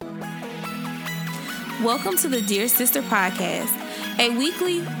Welcome to the Dear Sister Podcast, a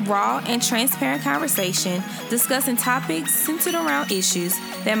weekly, raw, and transparent conversation discussing topics centered around issues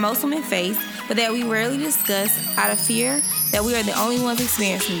that most women face, but that we rarely discuss out of fear that we are the only ones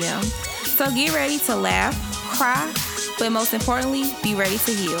experiencing them. So get ready to laugh, cry, but most importantly, be ready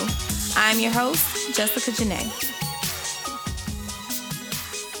to heal. I'm your host, Jessica Janae.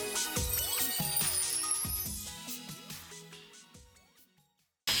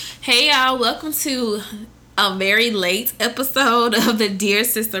 Hey y'all, welcome to a very late episode of the Dear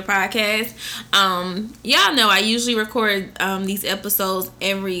Sister Podcast. Y'all know I usually record these episodes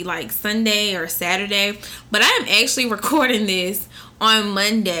every Sunday or Saturday, but I am actually recording this on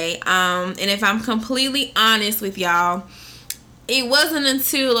Monday. And if I'm completely honest with y'all, it wasn't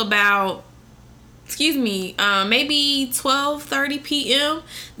until about maybe 12:30 p.m.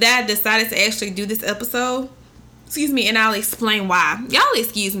 that I decided to actually do this episode. And I'll explain why. Y'all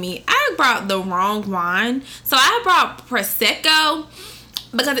excuse me. I brought the wrong wine. So I brought Prosecco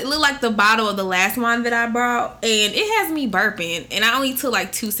because it looked like the bottle of the last wine that I brought. And it has me burping. And I only took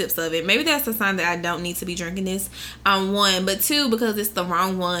 2 sips of it. Maybe that's a sign that I don't need to be drinking this. One. But 2, because it's the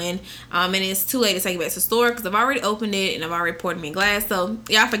wrong one. And it's too late to take it back to the store because I've already opened it and I've already poured it in glass. So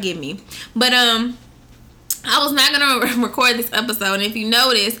y'all forgive me. But I was not going to record this episode. And if you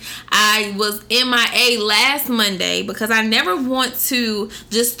notice, I was MIA last Monday because I never want to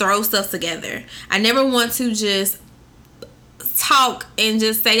just throw stuff together. I never want to just talk and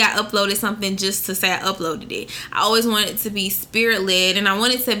just say I uploaded something just to say I uploaded it. I always want it to be spirit-led and I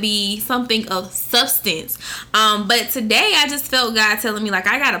want it to be something of substance. But today I just felt God telling me I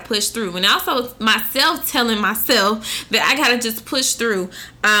got to push through. And also myself telling myself that I got to just push through.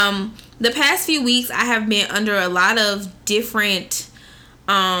 The past few weeks, I have been under a lot of different, just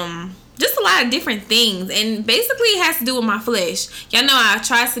a lot of different things. And basically, it has to do with my flesh. Y'all know I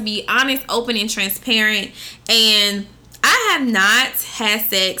try to be honest, open, and transparent. And I have not had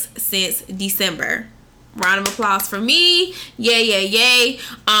sex since December. Round of applause for me. Yay.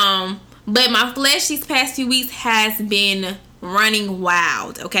 But my flesh these past few weeks has been running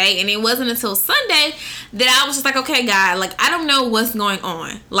wild, okay? And it wasn't until Sunday that I was just okay, God, I don't know what's going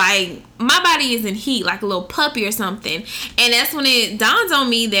on. My body is in heat, like a little puppy or something. And that's when it dawns on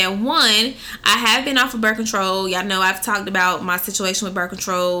me that, one, I have been off of birth control. Y'all know I've talked about my situation with birth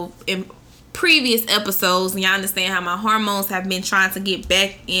control in previous episodes, and y'all understand how my hormones have been trying to get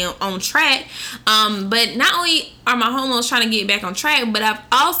back on track. But not only are my hormones trying to get back on track, but I've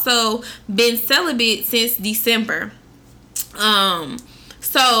also been celibate since December.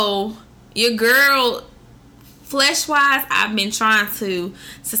 So your girl, flesh wise, I've been trying to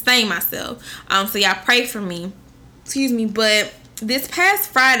sustain myself. So y'all pray for me. But this past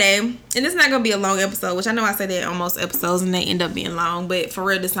Friday, and this is not gonna be a long episode, which I know I say that on most episodes and they end up being long, but for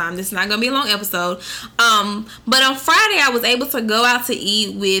real this time, this is not gonna be a long episode. But on Friday, I was able to go out to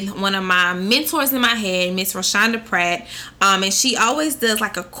eat with one of my mentors in my head, Miss Rashonda Pratt. And she always does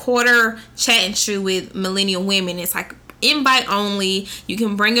a quarter chat and chew with millennial women. It's invite only. You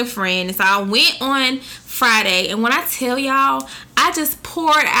can bring a friend. And so I went on Friday, and when I tell y'all, I just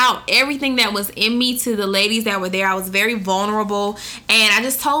poured out everything that was in me to the ladies that were there. I was very vulnerable, and I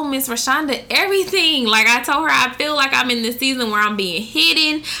just told Miss Rashonda everything. I told her I feel like I'm in this season where I'm being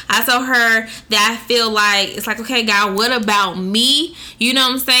hidden. I told her that I feel it's okay, God, what about me? You know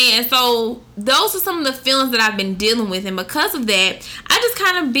what I'm saying? And so those are some of the feelings that I've been dealing with, and because of that, I just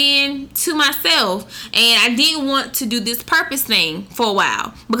kind of been to myself, and I didn't want to do this purpose thing for a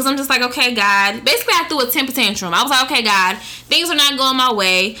while because I'm just okay, God. Basically, I threw a temper tantrum. I was okay, God, things are not going my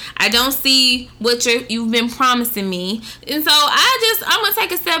way. I don't see what you've been promising me, and so I'm gonna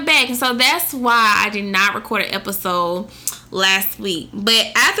take a step back. And so that's why I did not record an episode last week. But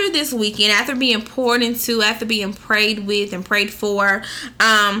after this weekend, after being poured into, after being prayed with and prayed for,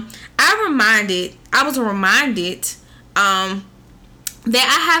 I was reminded that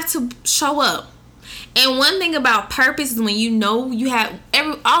I have to show up. And one thing about purpose is when you know you have,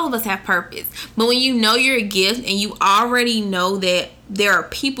 all of us have purpose, but when you know you're a gift and you already know that there are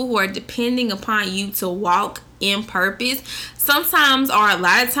people who are depending upon you to walk in purpose, sometimes or a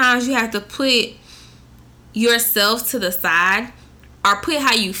lot of times you have to put yourself to the side or put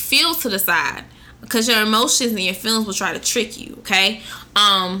how you feel to the side because your emotions and your feelings will try to trick you, okay?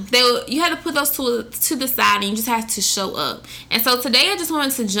 You have to put those to the side and you just have to show up. And so today I just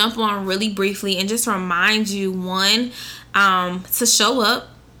wanted to jump on really briefly and just remind you, one, to show up,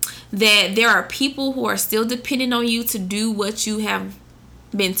 that there are people who are still depending on you to do what you have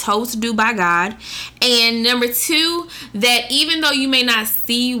been told to do by God. And number two, that even though you may not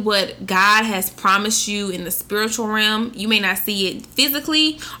see what God has promised you in the spiritual realm, you may not see it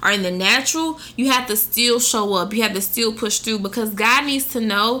physically or in the natural, you have to still show up. You have to still push through, because God needs to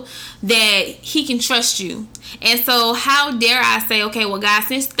know that he can trust you. And so how dare I say, okay, well, God,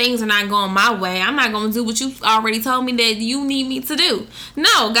 since things are not going my way, I'm not going to do what you already told me that you need me to do.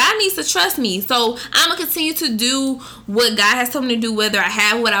 No, God needs to trust me. So I'm going to continue to do what God has told me to do, whether I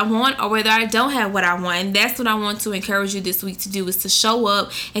have what I want or whether I don't have what I want. And that's what I want to encourage you this week to do, is to show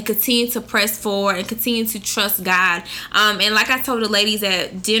up and continue to press forward and continue to trust God. And like I told the ladies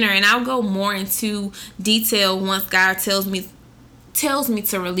at dinner, and I'll go more into detail once God tells me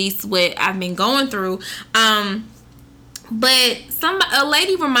to release what I've been going through. But a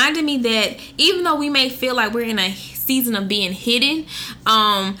lady reminded me that even though we may feel like we're in a season of being hidden,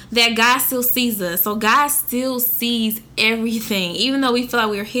 that God still sees us. So God still sees everything. Even though we feel like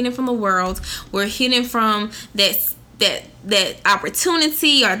we're hidden from the world, we're hidden from that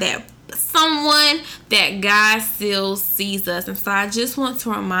opportunity or that someone, that God still sees us. And so I just want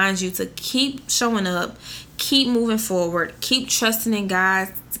to remind you to keep showing up, keep moving forward, keep trusting in God,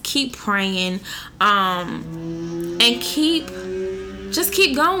 keep praying, and keep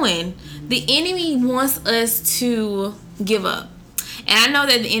going. The enemy wants us to give up. And I know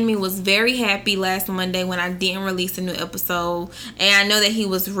that the enemy was very happy last Monday when I didn't release a new episode. And I know that he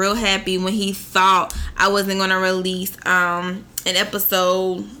was real happy when he thought I wasn't going to release an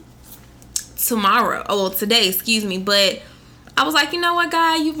episode today, but I was like, you know what,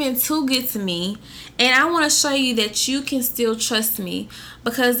 God, you've been too good to me, and I want to show you that you can still trust me,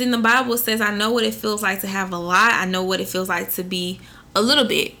 because in the Bible it says, I know what it feels like to have a lot. I know what it feels like to be a little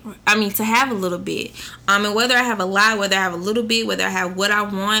bit. To have a little bit. And whether I have a lot, whether I have a little bit, whether I have what I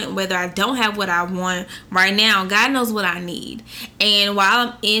want, whether I don't have what I want right now, God knows what I need. And while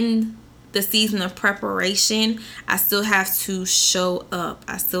I'm in the season of preparation, I still have to show up.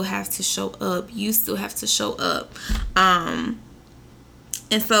 You still have to show up.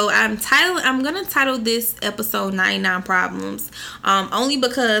 And so I'm gonna title this episode 99 Problems, only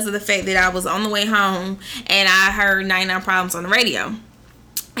because of the fact that I was on the way home and I heard 99 Problems on the radio.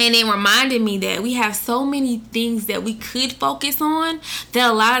 And it reminded me that we have so many things that we could focus on that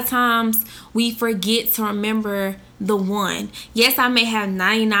a lot of times we forget to remember the one. Yes, I may have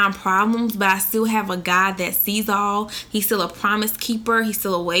 99 problems, but I still have a God that sees all. He's still a promise keeper. He's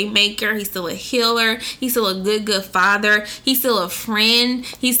still a way maker. He's still a healer. He's still a good father. He's still a friend.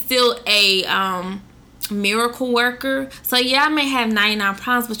 He's still a miracle worker. So yeah, I may have 99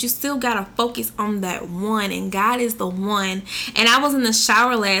 problems, but you still gotta focus on that one, and God is the one. And I was in the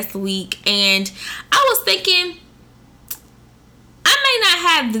shower last week and I was thinking, I may not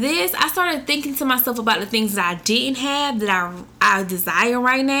have this. I started thinking to myself about the things that I didn't have, that I desire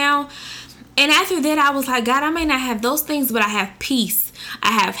right now. And after that, I was like, God, I may not have those things, but I have peace.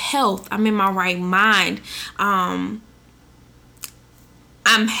 I have health. I'm in my right mind.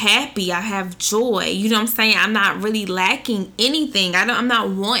 I'm happy. I have joy. You know what I'm saying? I'm not really lacking anything. I'm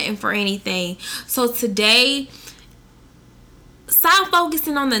not wanting for anything. So today, stop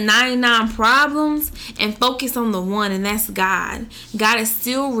focusing on the 99 problems and focus on the one, and that's God. God is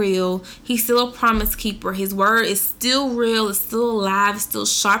still real. He's still a promise keeper. His word is still real. It's still alive. It's still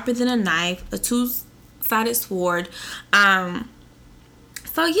sharper than a knife, a two-sided sword.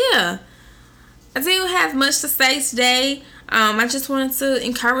 So yeah, I didn't have much to say today. I just wanted to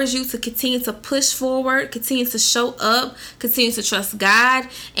encourage you to continue to push forward, continue to show up, continue to trust God,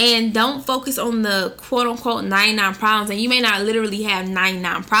 and don't focus on the quote-unquote 99 problems. And you may not literally have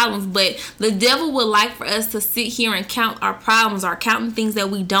 99 problems, but the devil would like for us to sit here and count our problems or counting things that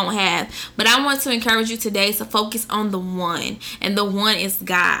we don't have. But I want to encourage you today to focus on the one, and the one is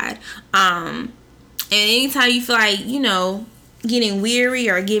God. And anytime you feel like, getting weary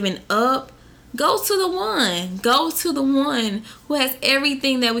or giving up, go to the one. Go to the one who has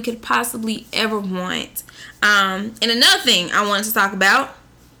everything that we could possibly ever want. And another thing I wanted to talk about,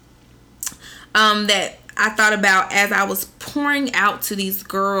 that I thought about as I was pouring out to these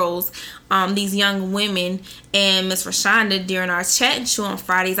girls, these young women, and Miss Rashonda during our chat and show on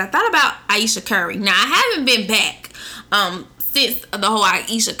Fridays, I thought about Ayesha Curry. Now, I haven't been back since the whole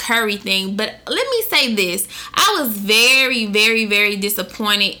Ayesha Curry thing, but let me say this. I was very, very, very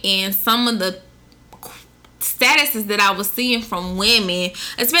disappointed in some of the statuses that I was seeing from women,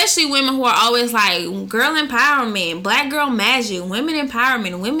 especially women who are always like, girl empowerment, black girl magic, women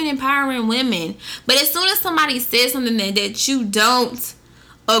empowerment, women empowering women. But as soon as somebody says something that you don't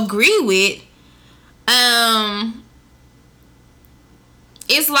agree with,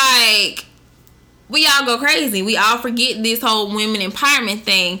 it's like, we all go crazy. We all forget this whole women empowerment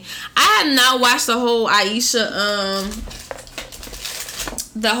thing. I have not watched the whole Aisha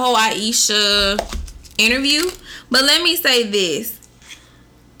interview, but let me say this.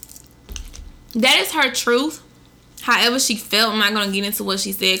 That is her truth. However she felt, I'm not going to get into what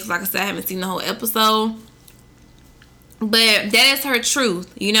she said because, like I said, I haven't seen the whole episode. But that is her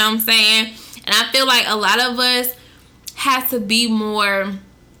truth. You know what I'm saying? And I feel like a lot of us have to be more...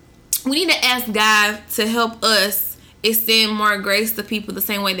 We need to ask God to help us extend more grace to people the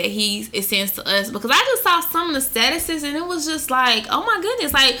same way that He extends to us. Because I just saw some of the statuses and it was just like, oh my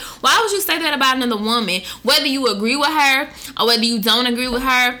goodness. Like, why would you say that about another woman? Whether you agree with her or whether you don't agree with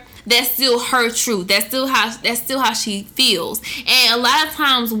her, that's still her truth. That's still how she feels. And a lot of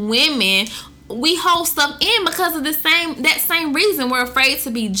times women, we hold stuff in because of that same reason. We're afraid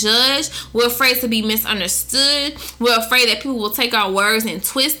to be judged. We're afraid to be misunderstood. We're afraid that people will take our words and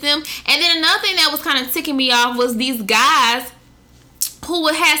twist them. And then another thing that was kind of ticking me off was these guys who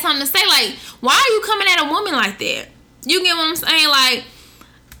would have something to say. Like, why are you coming at a woman like that? You get what I'm saying? Like,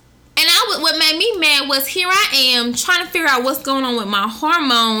 and what made me mad was here I am trying to figure out what's going on with my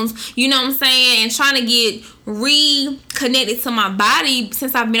hormones, you know what I'm saying, and trying to get reconnected to my body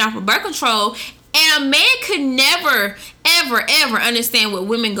since I've been off of birth control. And a man could never, ever, ever understand what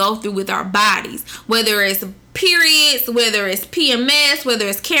women go through with our bodies, whether it's periods, whether it's PMS, whether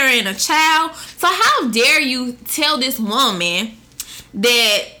it's carrying a child. So how dare you tell this woman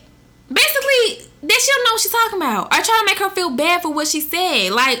that basically that she don't know what she's talking about, or try to make her feel bad for what she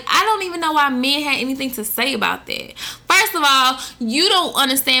said? Like, I don't even know why men had anything to say about that. First of all, you don't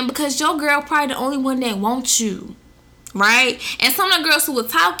understand because your girl probably the only one that wants you, right? And some of the girls who were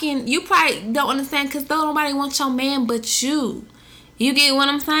talking, you probably don't understand because nobody wants your man but you. You get what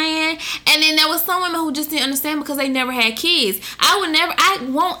I'm saying? And then there was some women who just didn't understand because they never had kids. I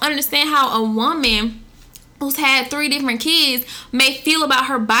won't understand how a woman who's had 3 different kids may feel about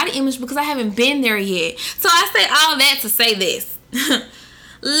her body image because I haven't been there yet. So I say all that to say this.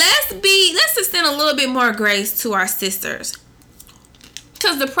 Let's extend a little bit more grace to our sisters.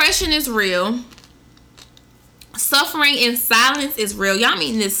 Because depression is real. Suffering in silence is real. Y'all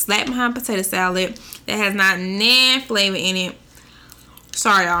eating this slap behind potato salad that has not nan flavor in it.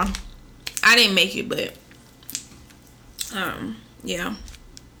 Sorry, y'all. I didn't make it, but yeah.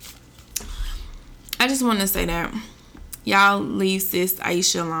 I just want to say that y'all leave sis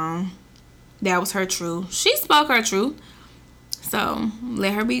Aisha alone. That was her truth. She spoke her truth. So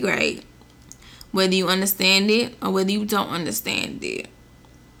let her be great. Whether you understand it or whether you don't understand it,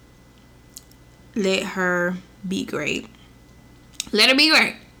 let her be great. Let her be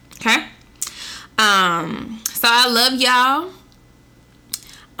great. Okay? So I love y'all.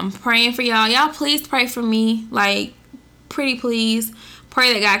 I'm praying for y'all. Y'all please pray for me. Like, pretty please.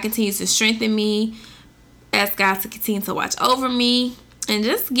 Pray that God continues to strengthen me. Ask God to continue to watch over me. And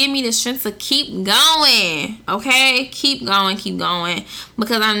just give me the strength to keep going. Okay? Keep going. Keep going.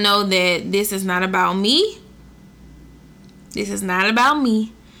 Because I know that this is not about me. This is not about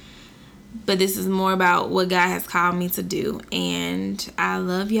me. But this is more about what God has called me to do. And I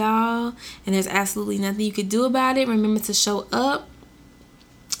love y'all. And there's absolutely nothing you could do about it. Remember to show up.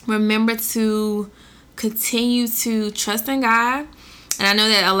 Remember to continue to trust in God. And I know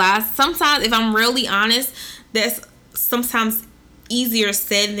that sometimes, if I'm really honest, that's sometimes easier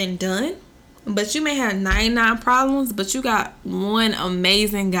said than done. But you may have 99 problems, but you got one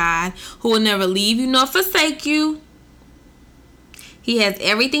amazing God who will never leave you nor forsake you. He has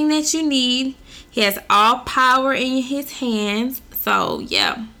everything that you need. He has all power in his hands. So,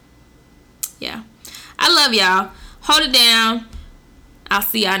 yeah. Yeah. I love y'all. Hold it down. I'll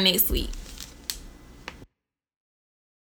see y'all next week.